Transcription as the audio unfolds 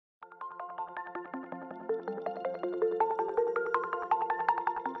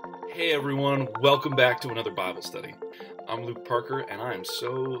Hey everyone, welcome back to another Bible study. I'm Luke Parker, and I am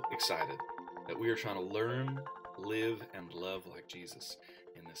so excited that we are trying to learn, live, and love like Jesus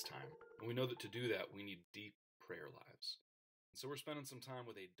in this time. And we know that to do that, we need deep prayer lives. And so we're spending some time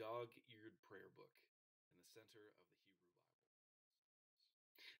with a dog-eared prayer book in the center of the Hebrew Bible.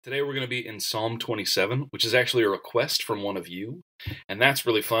 Today we're going to be in Psalm 27, which is actually a request from one of you. And that's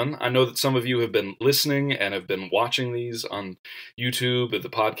really fun. I know that some of you have been listening and have been watching these on YouTube, the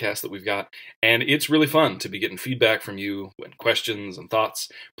podcast that we've got, and it's really fun to be getting feedback from you and questions and thoughts.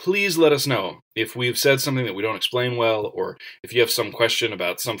 Please let us know if we've said something that we don't explain well, or if you have some question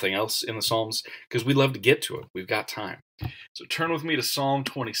about something else in the Psalms, because we'd love to get to it. We've got time. So turn with me to Psalm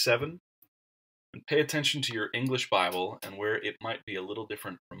 27 and pay attention to your English Bible and where it might be a little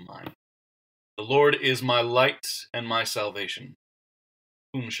different from mine. The Lord is my light and my salvation.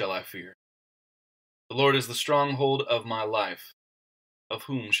 Whom shall I fear? The Lord is the stronghold of my life. Of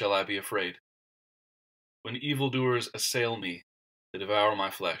whom shall I be afraid? When evildoers assail me to devour my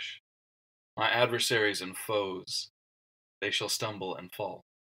flesh, my adversaries and foes, they shall stumble and fall.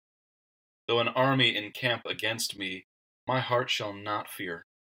 Though an army encamp against me, my heart shall not fear.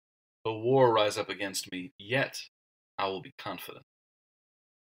 Though war rise up against me, yet I will be confident.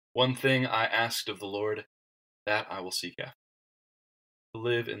 One thing I asked of the Lord, that I will seek after: to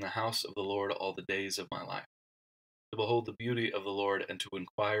live in the house of the Lord all the days of my life, to behold the beauty of the Lord and to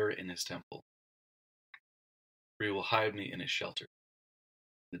inquire in his temple. For he will hide me in his shelter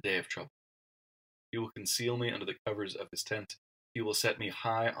in the day of trouble. He will conceal me under the covers of his tent. He will set me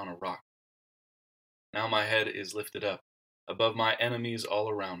high on a rock. Now my head is lifted up above my enemies all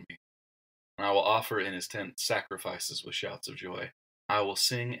around me, and I will offer in his tent sacrifices with shouts of joy. I will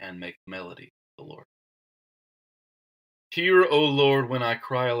sing and make melody to the Lord. Hear, O Lord, when I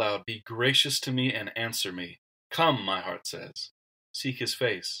cry aloud. Be gracious to me and answer me. Come, my heart says. Seek his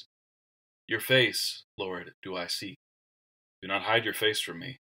face. Your face, Lord, do I seek. Do not hide your face from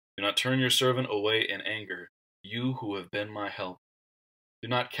me. Do not turn your servant away in anger, you who have been my help. Do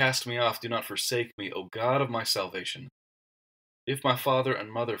not cast me off. Do not forsake me, O God of my salvation. If my father and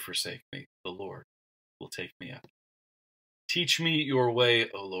mother forsake me, the Lord will take me up. Teach me your way,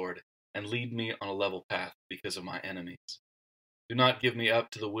 O Lord, and lead me on a level path because of my enemies. Do not give me up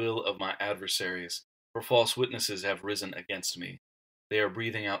to the will of my adversaries, for false witnesses have risen against me. They are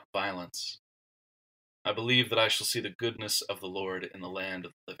breathing out violence. I believe that I shall see the goodness of the Lord in the land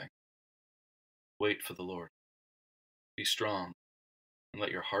of the living. Wait for the Lord. Be strong, and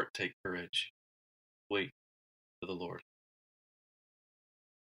let your heart take courage. Wait for the Lord.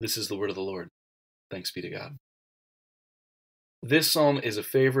 This is the word of the Lord. Thanks be to God. This psalm is a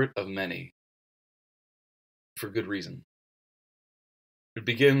favorite of many, for good reason. It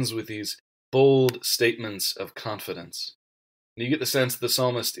begins with these bold statements of confidence. And you get the sense that the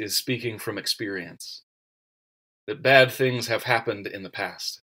psalmist is speaking from experience, that bad things have happened in the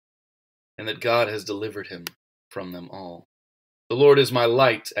past, and that God has delivered him from them all. The Lord is my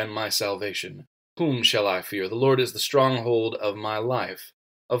light and my salvation. Whom shall I fear? The Lord is the stronghold of my life.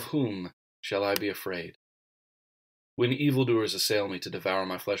 Of whom shall I be afraid? When evildoers assail me to devour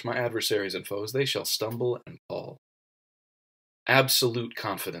my flesh, my adversaries and foes, they shall stumble and fall. Absolute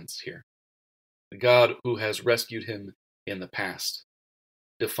confidence here. The God who has rescued him in the past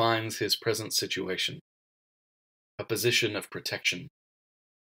defines his present situation, a position of protection.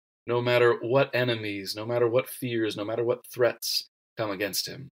 No matter what enemies, no matter what fears, no matter what threats come against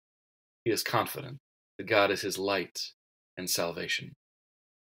him, he is confident that God is his light and salvation.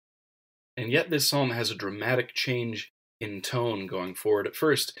 And yet this psalm has a dramatic change in tone going forward. At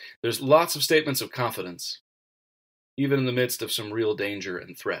first, there's lots of statements of confidence, even in the midst of some real danger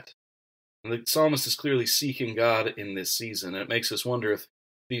and threat. And the psalmist is clearly seeking God in this season, and it makes us wonder if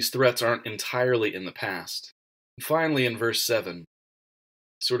these threats aren't entirely in the past. And finally, in verse 7, he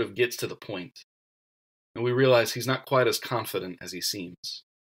sort of gets to the point, and we realize he's not quite as confident as he seems.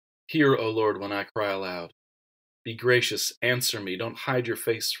 Hear, O Lord, when I cry aloud. Be gracious, answer me, don't hide your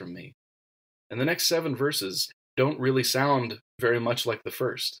face from me. And the next 7 verses don't really sound very much like the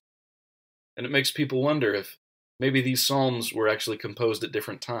first. And it makes people wonder if maybe these psalms were actually composed at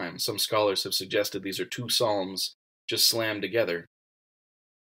different times. Some scholars have suggested these are 2 psalms just slammed together.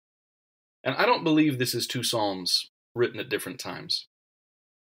 And I don't believe this is 2 psalms written at different times,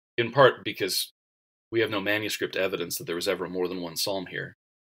 in part because we have no manuscript evidence that there was ever more than 1 psalm here,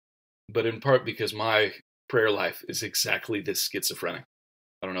 but in part because my prayer life is exactly this schizophrenic.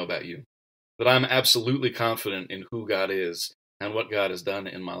 I don't know about you, but I'm absolutely confident in who God is and what God has done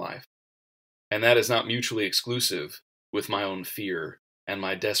in my life. And that is not mutually exclusive with my own fear and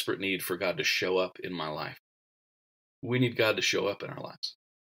my desperate need for God to show up in my life. We need God to show up in our lives.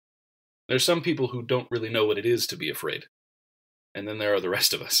 There's some people who don't really know what it is to be afraid. And then there are the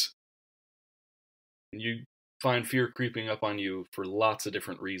rest of us. And you find fear creeping up on you for lots of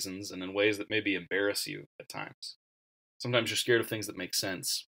different reasons and in ways that maybe embarrass you at times. Sometimes you're scared of things that make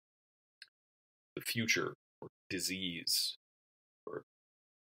sense. The future, or disease, or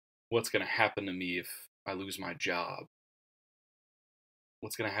what's going to happen to me if I lose my job.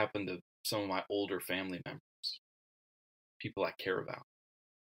 What's going to happen to some of my older family members, people I care about.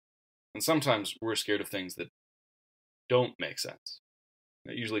 And sometimes we're scared of things that don't make sense.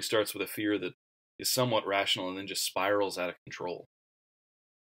 It usually starts with a fear that is somewhat rational and then just spirals out of control.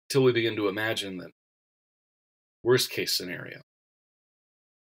 Till we begin to imagine that worst case scenario,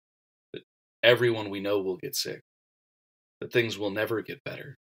 that everyone we know will get sick, that things will never get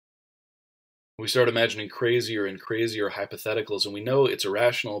better. We start imagining crazier and crazier hypotheticals, and we know it's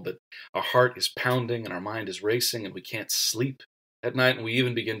irrational, but our heart is pounding and our mind is racing and we can't sleep at night, and we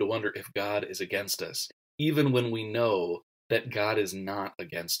even begin to wonder if God is against us, even when we know that God is not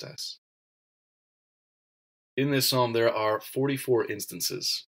against us. In this psalm, there are 44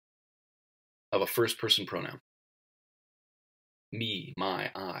 instances of a first-person pronoun. Me, my,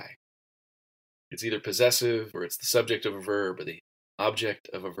 I. It's either possessive, or it's the subject of a verb, or the object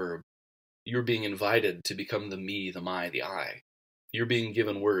of a verb. You're being invited to become the me, the my, the I. You're being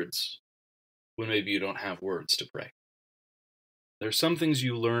given words when maybe you don't have words to pray. There are some things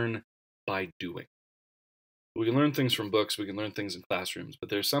you learn by doing. We can learn things from books, we can learn things in classrooms, but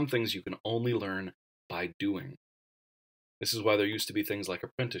there are some things you can only learn by doing. This is why there used to be things like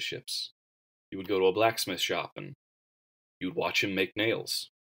apprenticeships. You would go to a blacksmith shop and you would watch him make nails.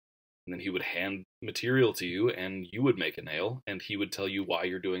 And then he would hand material to you and you would make a nail and he would tell you why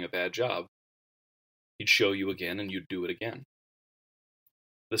you're doing a bad job. He'd show you again and you'd do it again.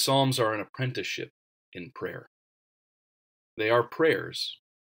 The Psalms are an apprenticeship in prayer. They are prayers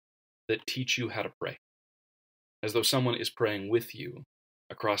that teach you how to pray, as though someone is praying with you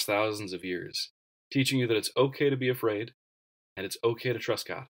across thousands of years, teaching you that it's okay to be afraid and it's okay to trust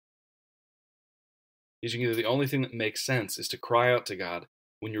God. Teaching you that the only thing that makes sense is to cry out to God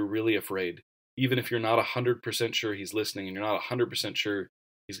when you're really afraid, even if you're not 100% sure He's listening and you're not 100% sure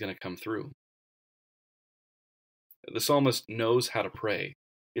He's going to come through. The psalmist knows how to pray.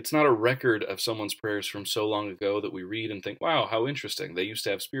 It's not a record of someone's prayers from so long ago that we read and think, wow, how interesting, they used to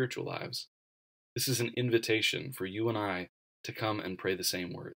have spiritual lives. This is an invitation for you and I to come and pray the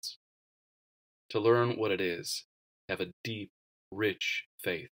same words, to learn what it is, have a deep, rich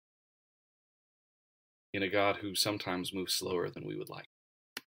faith in a God who sometimes moves slower than we would like.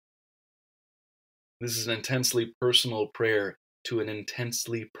 This is an intensely personal prayer to an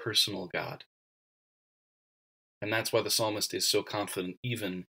intensely personal God. And that's why the psalmist is so confident,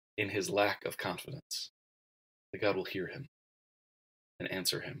 even in his lack of confidence, that God will hear him and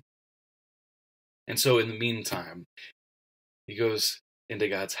answer him. And so in the meantime, he goes into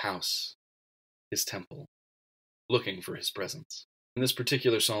God's house, his temple, looking for his presence. In this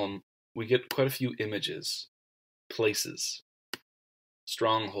particular psalm, we get quite a few images, places,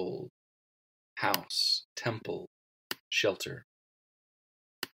 stronghold, house, temple, shelter,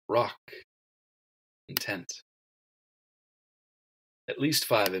 rock, and tent. At least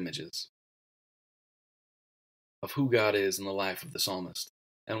 5 images of who God is in the life of the psalmist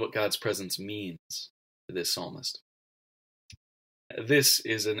and what God's presence means to this psalmist. This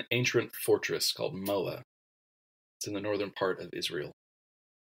is an ancient fortress called Moa. It's in the northern part of Israel.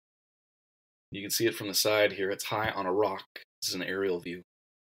 You can see it from the side here. It's high on a rock. This is an aerial view.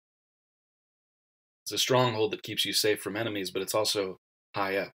 It's a stronghold that keeps you safe from enemies, but it's also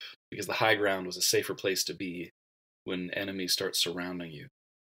high up, because the high ground was a safer place to be when enemies start surrounding you.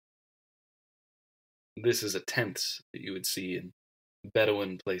 This is a tent that you would see in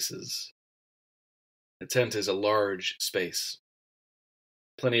Bedouin places. A tent is a large space.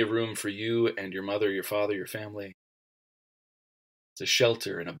 Plenty of room for you and your mother, your father, your family. It's a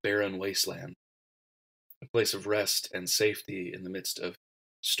shelter in a barren wasteland. A place of rest and safety in the midst of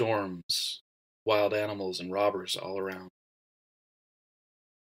storms, wild animals, and robbers all around.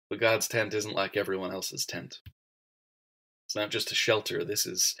 But God's tent isn't like everyone else's tent. It's not just a shelter. This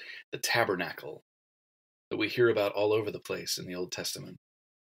is the tabernacle that we hear about all over the place in the Old Testament.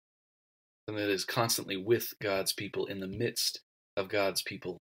 And that is constantly with God's people, in the midst of God's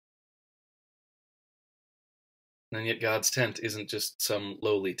people. And yet God's tent isn't just some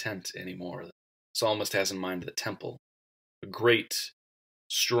lowly tent anymore. The psalmist has in mind the temple, a great,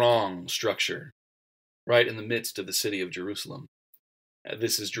 strong structure right in the midst of the city of Jerusalem.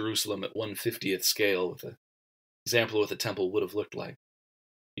 This is Jerusalem at 1/50th scale, with an example of what the temple would have looked like.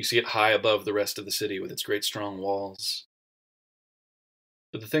 You see it high above the rest of the city with its great strong walls.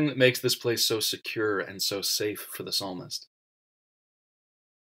 But the thing that makes this place so secure and so safe for the psalmist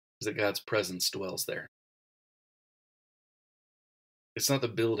is that God's presence dwells there. It's not the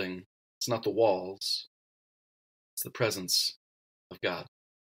building, it's not the walls, it's the presence of God.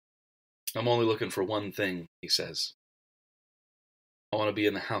 I'm only looking for one thing, he says. I want to be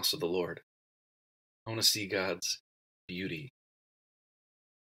in the house of the Lord. I want to see God's beauty.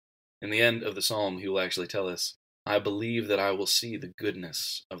 In the end of the psalm, he will actually tell us, I believe that I will see the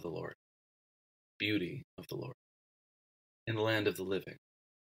goodness of the Lord, beauty of the Lord, in the land of the living.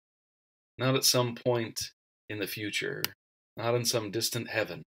 Not at some point in the future, not in some distant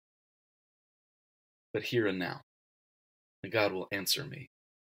heaven, but here and now. That God will answer me.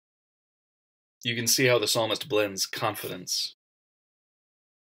 You can see how the psalmist blends confidence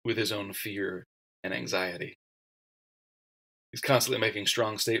with his own fear and anxiety. He's constantly making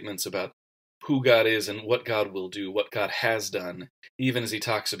strong statements about who God is and what God will do, what God has done, even as he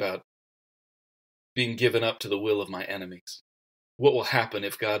talks about being given up to the will of my enemies. What will happen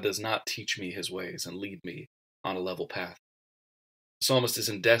if God does not teach me his ways and lead me on a level path? The psalmist is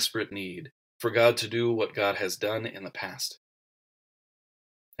in desperate need for God to do what God has done in the past.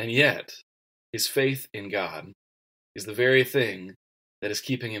 And yet, his faith in God is the very thing that is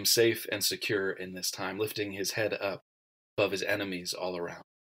keeping him safe and secure in this time, lifting his head up above his enemies all around.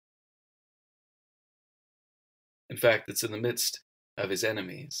 In fact, it's in the midst of his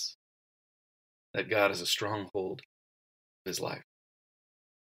enemies that God is a stronghold of his life.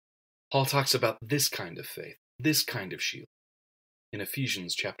 Paul talks about this kind of faith, this kind of shield, in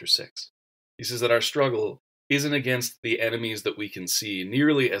Ephesians chapter 6. He says that our struggle isn't against the enemies that we can see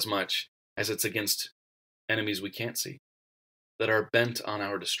nearly as much as it's against enemies we can't see, that are bent on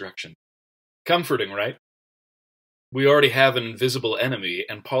our destruction. Comforting, right? We already have an invisible enemy,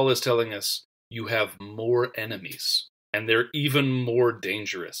 and Paul is telling us you have more enemies, and they're even more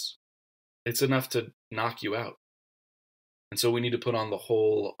dangerous. It's enough to knock you out. And so we need to put on the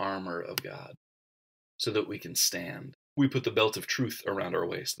whole armor of God so that we can stand. We put the belt of truth around our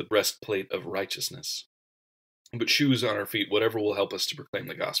waist, the breastplate of righteousness, but shoes on our feet, whatever will help us to proclaim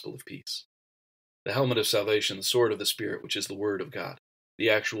the gospel of peace. The helmet of salvation, the sword of the Spirit, which is the word of God, the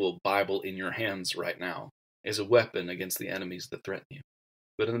actual Bible in your hands right now, is a weapon against the enemies that threaten you.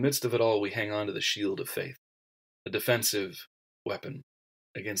 But in the midst of it all, we hang on to the shield of faith, a defensive weapon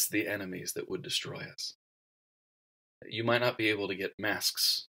against the enemies that would destroy us. You might not be able to get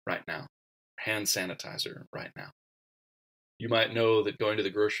masks right now, hand sanitizer right now. You might know that going to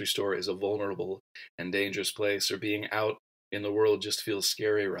the grocery store is a vulnerable and dangerous place, or being out in the world just feels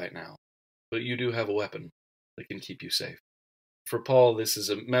scary right now. But you do have a weapon that can keep you safe. For Paul, this is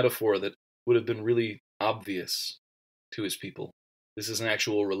a metaphor that would have been really obvious to his people. This is an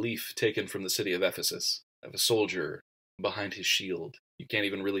actual relief taken from the city of Ephesus, of a soldier behind his shield. You can't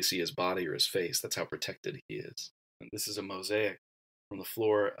even really see his body or his face. That's how protected he is. And this is a mosaic from the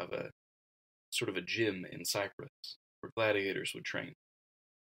floor of a sort of a gym in Cyprus, where gladiators would train.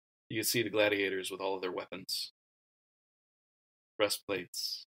 You can see the gladiators with all of their weapons,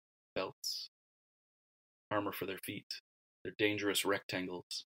 breastplates, belts, armor for their feet, their dangerous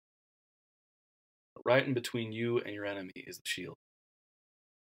rectangles. But right in between you and your enemy is the shield.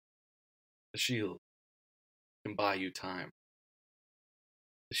 The shield can buy you time.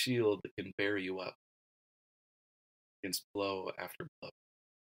 The shield that can bear you up against blow after blow.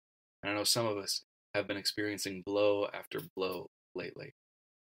 And I know some of us have been experiencing blow after blow lately.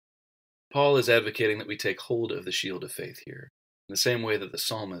 Paul is advocating that we take hold of the shield of faith here, in the same way that the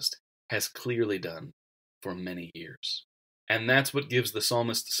psalmist has clearly done for many years. And that's what gives the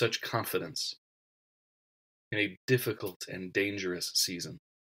psalmist such confidence in a difficult and dangerous season.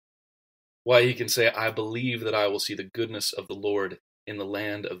 Why he can say, I believe that I will see the goodness of the Lord in the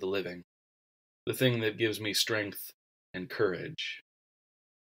land of the living. The thing that gives me strength and courage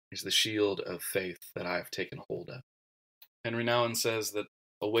is the shield of faith that I have taken hold of. Henry Nouwen says that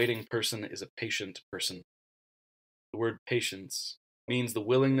a waiting person is a patient person. The word patience means the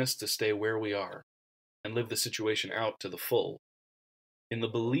willingness to stay where we are and live the situation out to the full, in the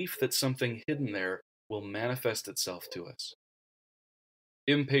belief that something hidden there will manifest itself to us.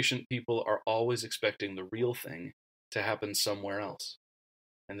 Impatient people are always expecting the real thing to happen somewhere else,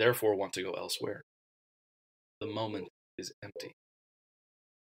 and therefore want to go elsewhere. The moment is empty.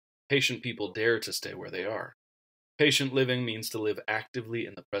 Patient people dare to stay where they are. Patient living means to live actively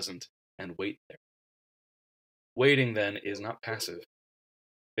in the present and wait there. Waiting, then, is not passive.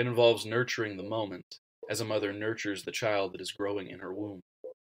 It involves nurturing the moment, as a mother nurtures the child that is growing in her womb.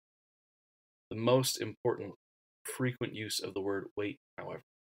 The most important, frequent use of the word wait, however,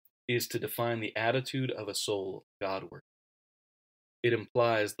 is to define the attitude of a soul Godward. It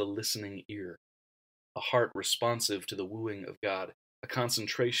implies the listening ear, a heart responsive to the wooing of God, a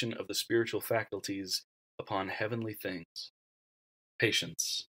concentration of the spiritual faculties upon heavenly things,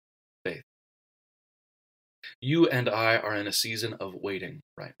 patience, faith. You and I are in a season of waiting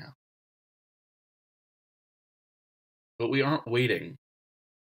right now. But we aren't waiting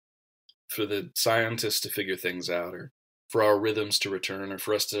for the scientists to figure things out, or for our rhythms to return, or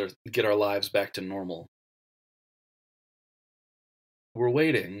for us to get our lives back to normal. We're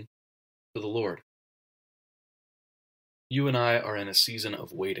waiting for the Lord. You and I are in a season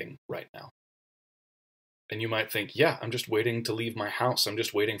of waiting right now. And you might think, yeah, I'm just waiting to leave my house. I'm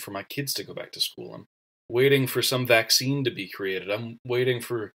just waiting for my kids to go back to school. I'm waiting for some vaccine to be created. I'm waiting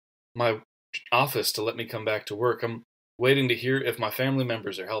for my office to let me come back to work. I'm waiting to hear if my family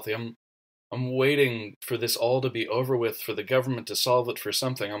members are healthy. I'm waiting for this all to be over with, for the government to solve it, for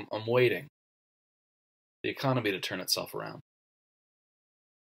something. I'm waiting. The economy to turn itself around.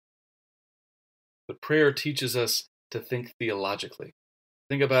 But prayer teaches us to think theologically.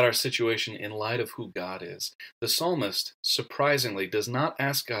 Think about our situation in light of who God is. The psalmist, surprisingly, does not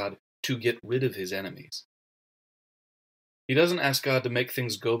ask God to get rid of his enemies. He doesn't ask God to make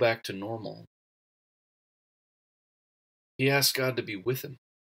things go back to normal. He asks God to be with him,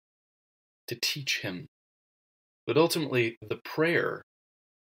 to teach him. But ultimately, the prayer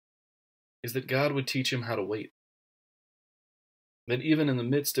is that God would teach him how to wait. That even in the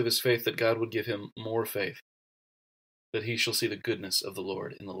midst of his faith, that God would give him more faith, that he shall see the goodness of the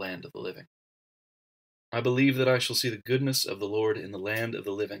Lord in the land of the living. I believe that I shall see the goodness of the Lord in the land of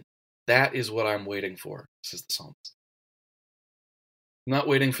the living. That is what I'm waiting for, says the psalmist. I'm not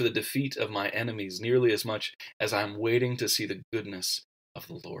waiting for the defeat of my enemies nearly as much as I'm waiting to see the goodness of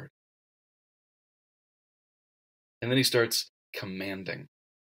the Lord. And then he starts commanding.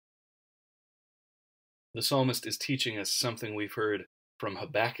 The psalmist is teaching us something we've heard from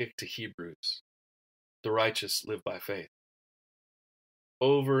Habakkuk to Hebrews. The righteous live by faith.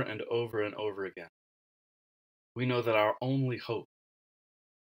 Over and over and over again, we know that our only hope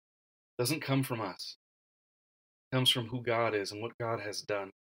doesn't come from us. It comes from who God is and what God has done.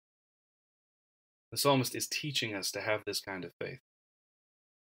 The psalmist is teaching us to have this kind of faith.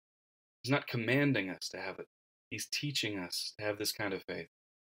 He's not commanding us to have it. He's teaching us to have this kind of faith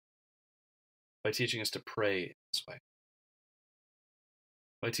by teaching us to pray in this way,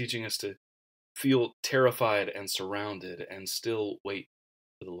 by teaching us to feel terrified and surrounded and still wait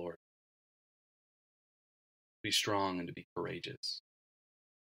for the Lord. To be strong and to be courageous.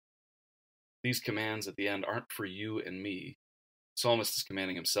 These commands at the end aren't for you and me. The psalmist is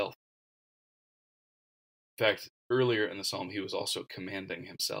commanding himself. In fact, earlier in the psalm, he was also commanding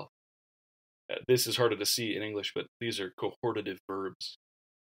himself. This is harder to see in English, but these are cohortative verbs.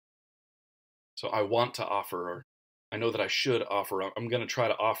 So I want to offer, or I know that I should offer, I'm going to try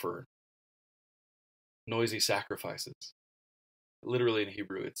to offer noisy sacrifices. Literally in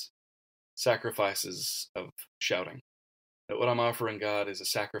Hebrew, it's sacrifices of shouting. That what I'm offering God is a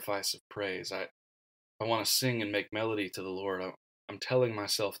sacrifice of praise. I want to sing and make melody to the Lord. I'm telling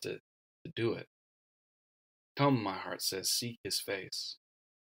myself to do it. Come, my heart says, seek his face.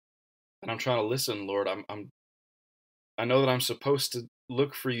 And I'm trying to listen, Lord. I know that I'm supposed to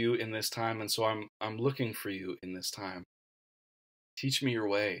look for you in this time, and so I'm looking for you in this time. Teach me your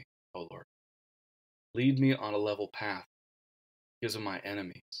way, O Lord. Lead me on a level path because of my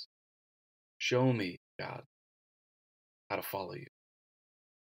enemies. Show me, God, how to follow you.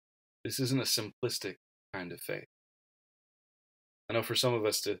 This isn't a simplistic kind of faith. I know for some of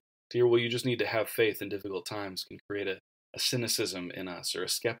us to hear, well, you just need to have faith in difficult times can create a cynicism in us or a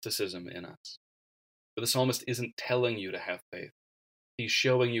skepticism in us. But the psalmist isn't telling you to have faith. He's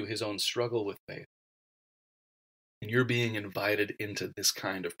showing you his own struggle with faith. And you're being invited into this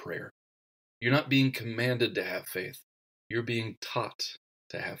kind of prayer. You're not being commanded to have faith. You're being taught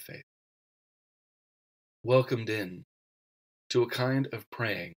to have faith. Welcomed in to a kind of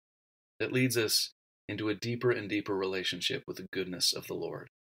praying that leads us into a deeper and deeper relationship with the goodness of the Lord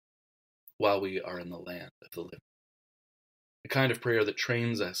while we are in the land of the living. A kind of prayer that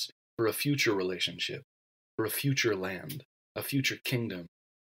trains us for a future relationship, for a future land, a future kingdom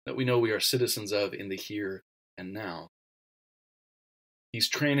that we know we are citizens of in the here and now. He's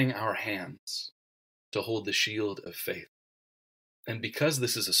training our hands to hold the shield of faith. And because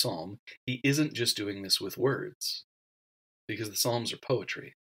this is a psalm, he isn't just doing this with words, because the psalms are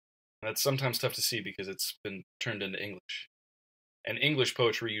poetry. And that's sometimes tough to see because it's been turned into English. And English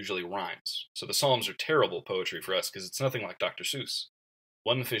poetry usually rhymes. So the psalms are terrible poetry for us because it's nothing like Dr. Seuss.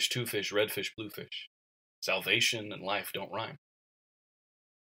 One fish, two fish, red fish, blue fish. Salvation and life don't rhyme.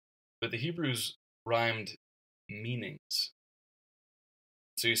 But the Hebrews rhymed meanings.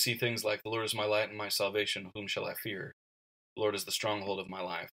 So you see things like, the Lord is my light and my salvation, whom shall I fear? The Lord is the stronghold of my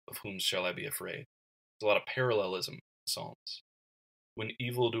life, of whom shall I be afraid? There's a lot of parallelism in the Psalms. When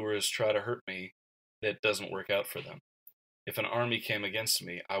evildoers try to hurt me, it doesn't work out for them. If an army came against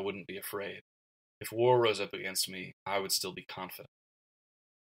me, I wouldn't be afraid. If war rose up against me, I would still be confident.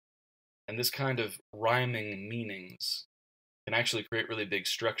 And this kind of rhyming meanings can actually create really big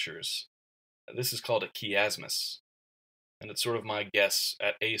structures. This is called a chiasmus, and it's sort of my guess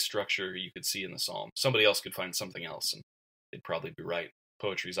at a structure you could see in the psalm. Somebody else could find something else, and they'd probably be right.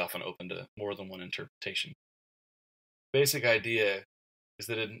 Poetry is often open to more than one interpretation. Basic idea is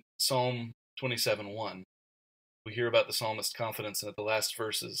that in Psalm 27:1, we hear about the psalmist's confidence, and at the last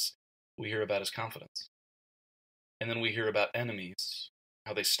verses, we hear about his confidence. And then we hear about enemies,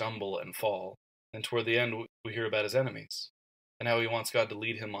 how they stumble and fall. And toward the end, we hear about his enemies, and how he wants God to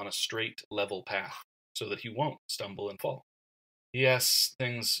lead him on a straight, level path, so that he won't stumble and fall. He asks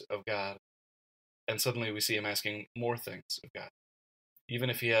things of God, and suddenly we see him asking more things of God. Even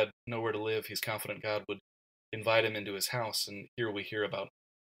if he had nowhere to live, he's confident God would invite him into his house, and here we hear about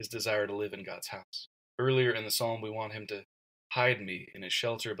his desire to live in God's house. Earlier in the psalm, we want him to hide me in his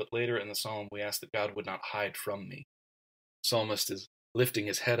shelter, but later in the psalm, we ask that God would not hide from me. The psalmist is lifting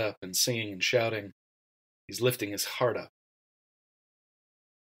his head up and singing and shouting. He's lifting his heart up,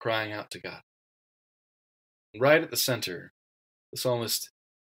 crying out to God. Right at the center, the psalmist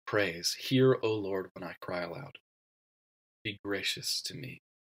prays, "Hear, O Lord, when I cry aloud. Be gracious to me.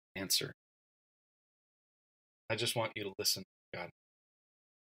 Answer." I just want you to listen, God.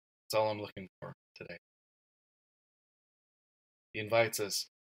 That's all I'm looking for today. He invites us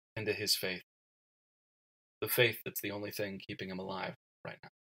into his faith, the faith that's the only thing keeping him alive right now.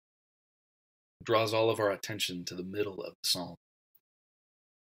 It draws all of our attention to the middle of the psalm,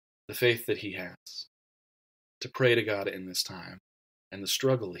 the faith that he has to pray to God in this time, and the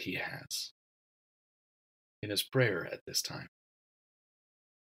struggle he has in his prayer at this time.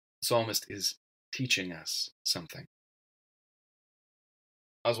 The psalmist is teaching us something.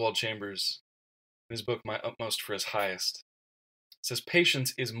 Oswald Chambers, in his book My Utmost for His Highest, says,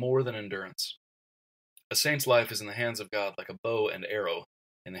 "Patience is more than endurance. A saint's life is in the hands of God like a bow and arrow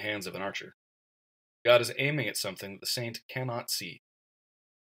in the hands of an archer. God is aiming at something that the saint cannot see.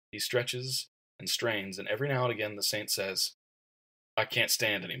 He stretches and strains, and every now and again the saint says, 'I can't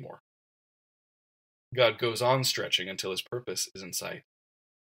stand anymore.' God goes on stretching until his purpose is in sight,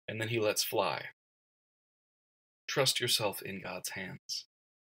 and then he lets fly. Trust yourself in God's hands.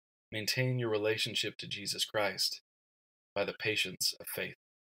 Maintain your relationship to Jesus Christ by the patience of faith."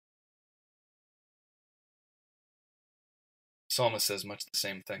 The psalmist says much the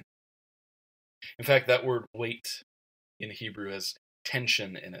same thing. In fact, that word wait in Hebrew has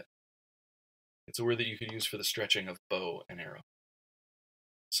tension in it. It's a word that you could use for the stretching of bow and arrow.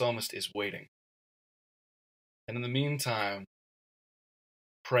 The psalmist is waiting. And in the meantime,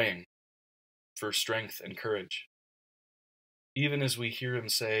 praying for strength and courage. Even as we hear him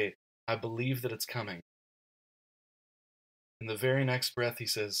say, "I believe that it's coming." In the very next breath, he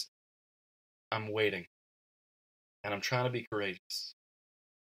says, "I'm waiting. And I'm trying to be courageous.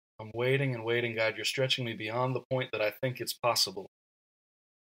 I'm waiting and waiting, God. You're stretching me beyond the point that I think it's possible.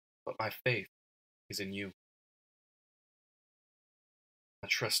 But my faith is in you. I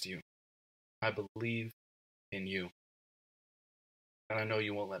trust you. I believe in you. And I know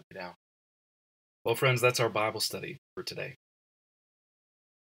you won't let me down." Well, friends, that's our Bible study for today.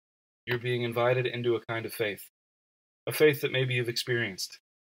 You're being invited into a kind of faith, a faith that maybe you've experienced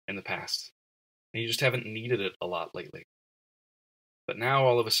in the past, and you just haven't needed it a lot lately. But now,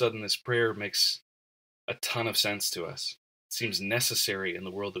 all of a sudden, this prayer makes a ton of sense to us. It seems necessary in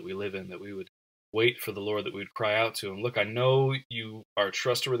the world that we live in, that we would wait for the Lord, that we would cry out to him. "Look, I know you are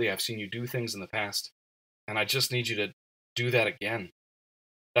trustworthy. I've seen you do things in the past, and I just need you to do that again.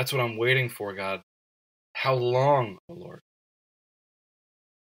 That's what I'm waiting for, God. How long, O Lord?"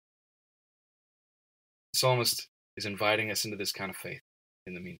 The psalmist is inviting us into this kind of faith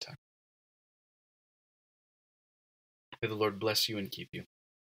in the meantime. May the Lord bless you and keep you.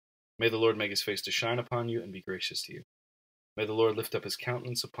 May the Lord make his face to shine upon you and be gracious to you. May the Lord lift up his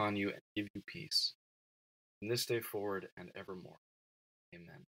countenance upon you and give you peace, from this day forward and evermore.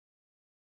 Amen.